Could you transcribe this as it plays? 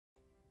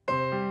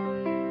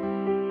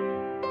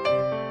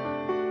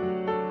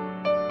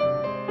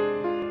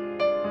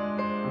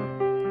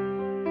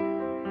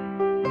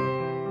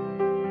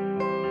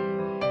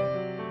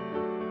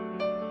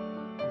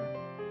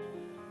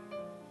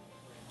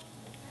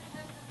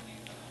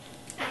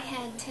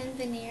had 10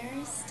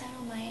 veneers done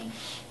on my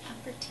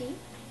upper teeth.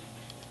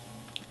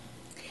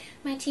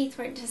 My teeth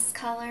were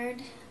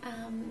discolored.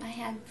 I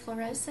had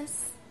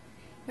fluorosis,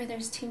 where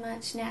there's too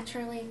much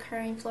naturally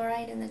occurring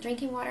fluoride in the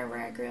drinking water where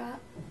I grew up.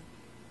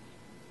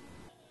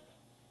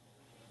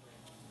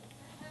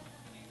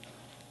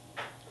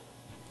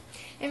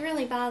 It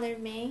really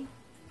bothered me.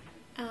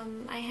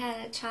 I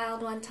had a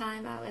child one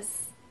time. I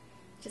was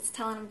just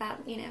telling them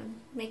about,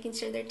 making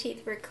sure their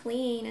teeth were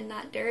clean and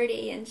not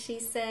dirty, and she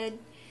said,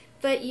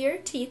 "But your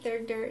teeth are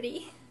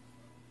dirty."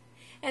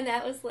 And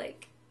that was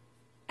like,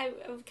 I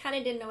kind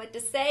of didn't know what to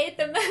say at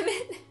the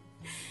moment.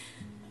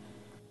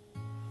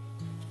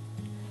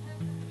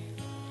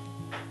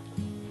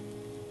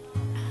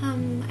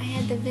 I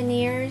had the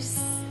veneers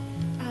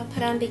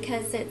put on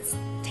because it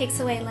takes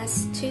away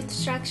less tooth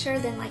structure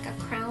than like a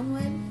crown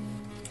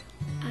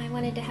would. I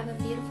wanted to have a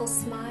beautiful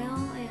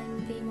smile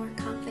and be more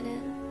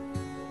confident.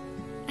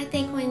 I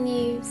think when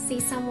you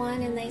see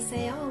someone and they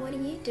say, "Oh, what do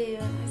you do?"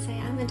 and I say,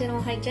 "I'm a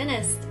dental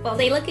hygienist." Well,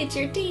 they look at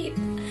your teeth.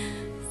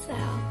 So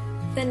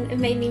then it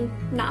made me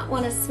not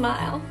want to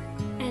smile.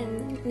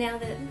 And now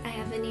that I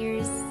have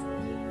veneers,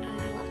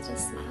 I love to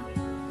smile.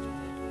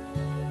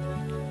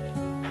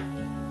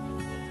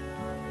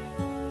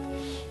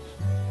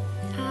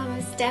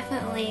 It's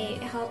definitely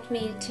helped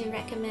me to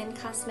recommend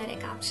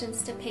cosmetic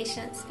options to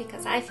patients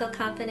because I feel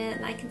confident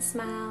and I can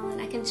smile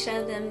and I can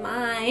show them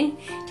mine,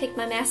 take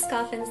my mask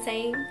off and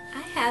say,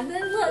 "I have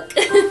them, look."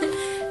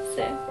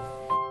 So.